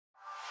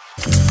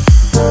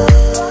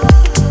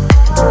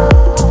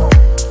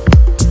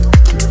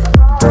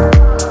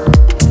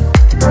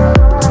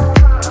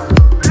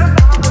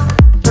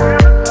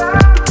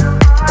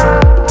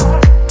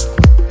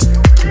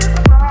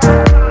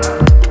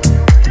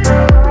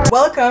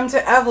Welcome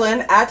to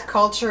Evelyn at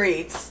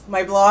CulturEatz.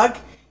 My blog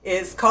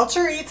is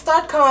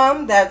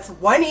CulturEatz.com. That's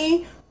one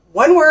E,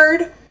 one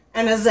word,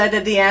 and a Z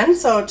at the end.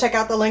 So check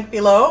out the link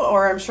below,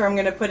 or I'm sure I'm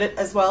going to put it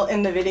as well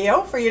in the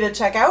video for you to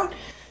check out.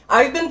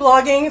 I've been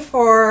blogging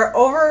for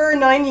over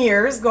 9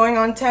 years, going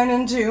on 10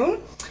 in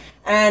June.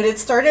 And it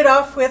started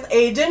off with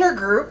a dinner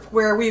group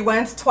where we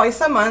went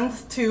twice a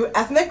month to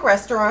ethnic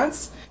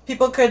restaurants.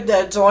 People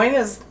could join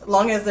as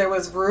long as there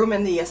was room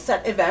in the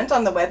set event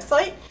on the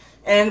website.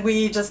 And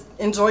we just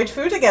enjoyed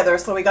food together.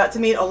 So we got to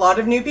meet a lot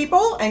of new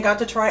people and got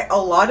to try a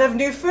lot of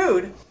new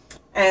food.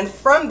 And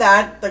from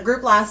that, the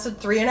group lasted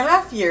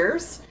 3.5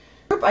 years.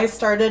 I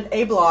started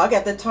a blog.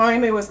 At the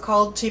time, it was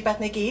called Cheap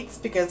Ethnic Eats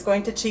because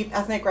going to cheap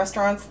ethnic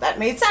restaurants, that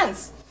made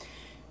sense.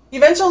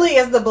 Eventually,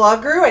 as the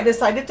blog grew, I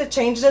decided to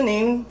change the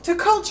name to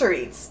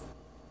CulturEatz.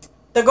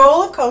 The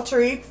goal of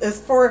CulturEatz is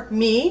for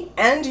me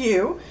and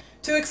you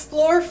to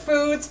explore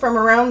foods from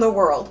around the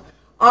world.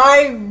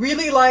 I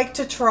really like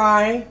to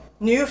try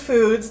new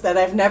foods that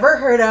I've never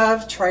heard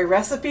of, try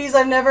recipes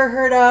I've never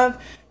heard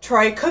of,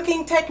 try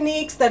cooking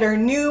techniques that are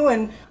new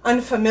and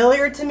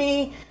unfamiliar to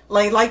me.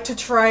 I like to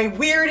try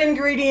weird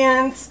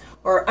ingredients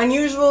or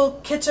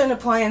unusual kitchen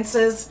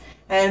appliances.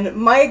 And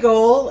my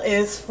goal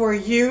is for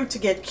you to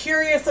get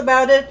curious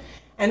about it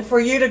and for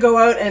you to go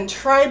out and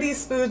try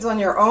these foods on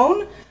your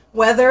own,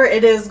 whether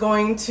it is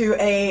going to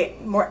a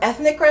more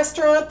ethnic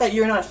restaurant that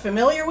you're not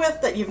familiar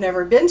with, that you've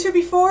never been to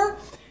before,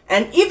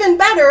 and even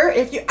better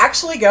if you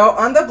actually go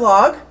on the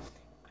blog,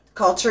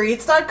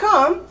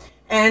 CulturEatz.com,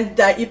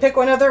 and you pick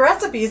one of the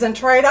recipes and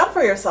try it out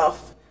for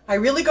yourself. I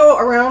really go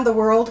around the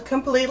world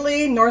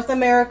completely, North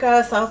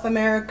America, South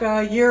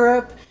America,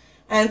 Europe,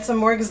 and some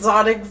more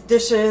exotic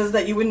dishes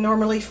that you wouldn't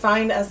normally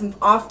find as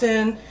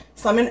often,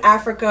 some in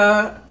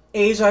Africa,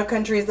 Asia,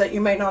 countries that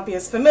you might not be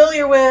as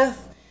familiar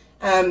with,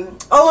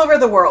 all over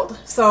the world.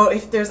 So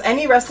if there's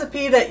any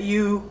recipe that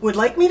you would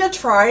like me to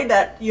try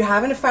that you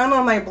haven't found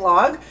on my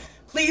blog,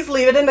 please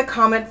leave it in the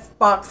comments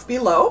box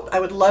below. I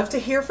would love to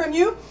hear from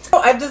you. So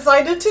I've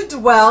decided to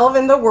delve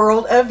in the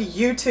world of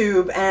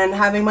YouTube and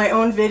having my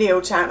own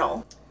video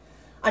channel.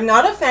 I'm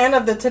not a fan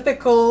of the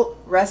typical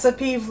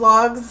recipe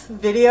vlogs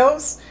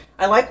videos.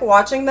 I like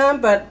watching them,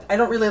 but I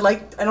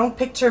don't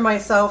picture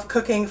myself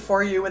cooking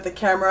for you with the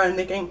camera and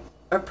making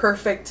a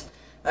perfect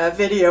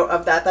video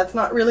of that. That's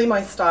not really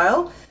my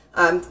style.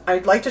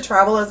 I'd like to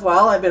travel as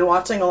well. I've been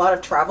watching a lot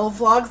of travel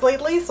vlogs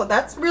lately, so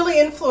that's really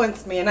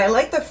influenced me, and I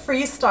like the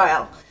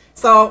freestyle.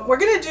 So we're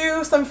going to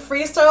do some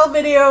freestyle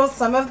videos.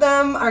 Some of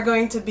them are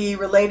going to be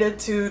related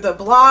to the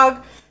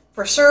blog.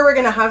 For sure we're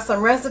going to have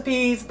some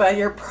recipes, but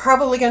you're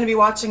probably going to be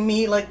watching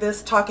me like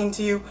this, talking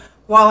to you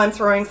while I'm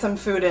throwing some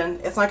food in.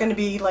 It's not going to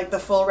be like the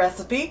full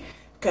recipe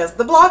because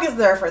the blog is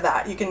there for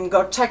that. You can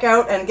go check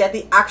out and get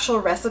the actual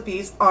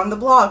recipes on the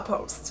blog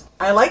post.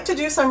 I like to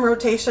do some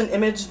rotation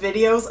image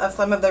videos of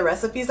some of the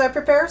recipes I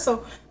prepare,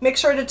 so make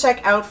sure to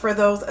check out for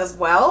those as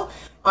well.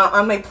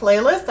 On my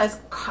playlist,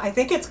 I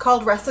think it's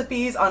called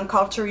Recipes on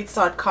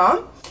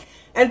CulturEatz.com.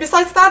 And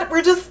besides that,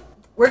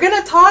 we're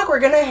gonna talk, we're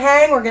gonna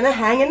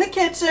hang in the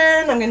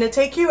kitchen, I'm gonna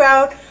take you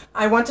out.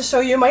 I want to show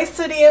you my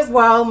city as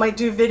well, might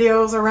do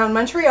videos around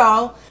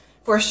Montreal.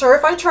 For sure,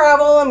 if I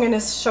travel, I'm gonna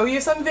show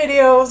you some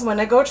videos when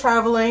I go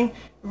traveling,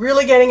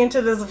 really getting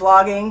into this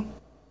vlogging,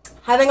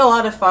 having a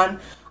lot of fun.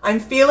 I'm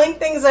feeling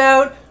things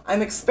out,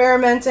 I'm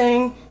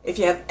experimenting. If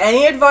you have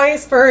any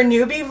advice for a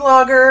newbie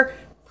vlogger,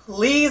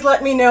 please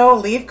let me know,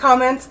 leave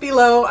comments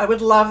below, I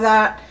would love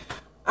that.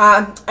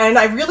 And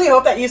I really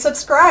hope that you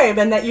subscribe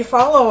and that you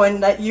follow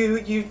and that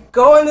you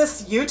go on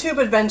this YouTube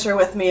adventure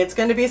with me. It's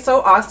going to be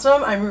so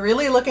awesome. I'm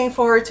really looking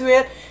forward to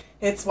it.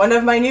 It's one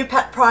of my new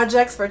pet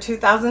projects for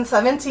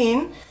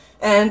 2017.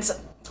 And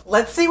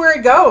let's see where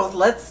it goes.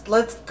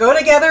 Let's go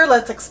together.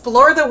 Let's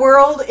explore the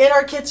world in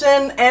our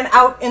kitchen and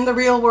out in the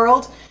real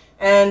world.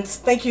 And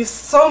thank you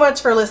so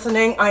much for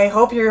listening. I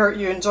hope you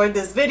enjoyed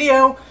this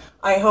video.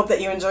 I hope that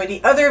you enjoyed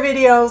the other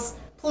videos.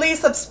 Please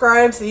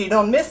subscribe so you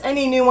don't miss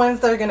any new ones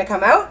that are going to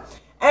come out.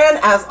 And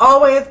as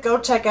always, go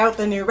check out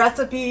the new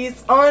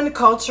recipes on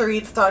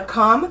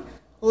CulturEatz.com.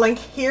 Link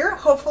here,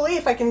 hopefully,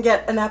 if I can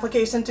get an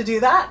application to do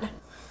that.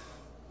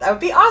 That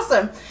would be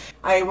awesome.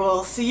 I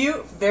will see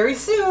you very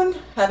soon.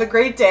 Have a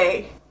great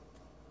day.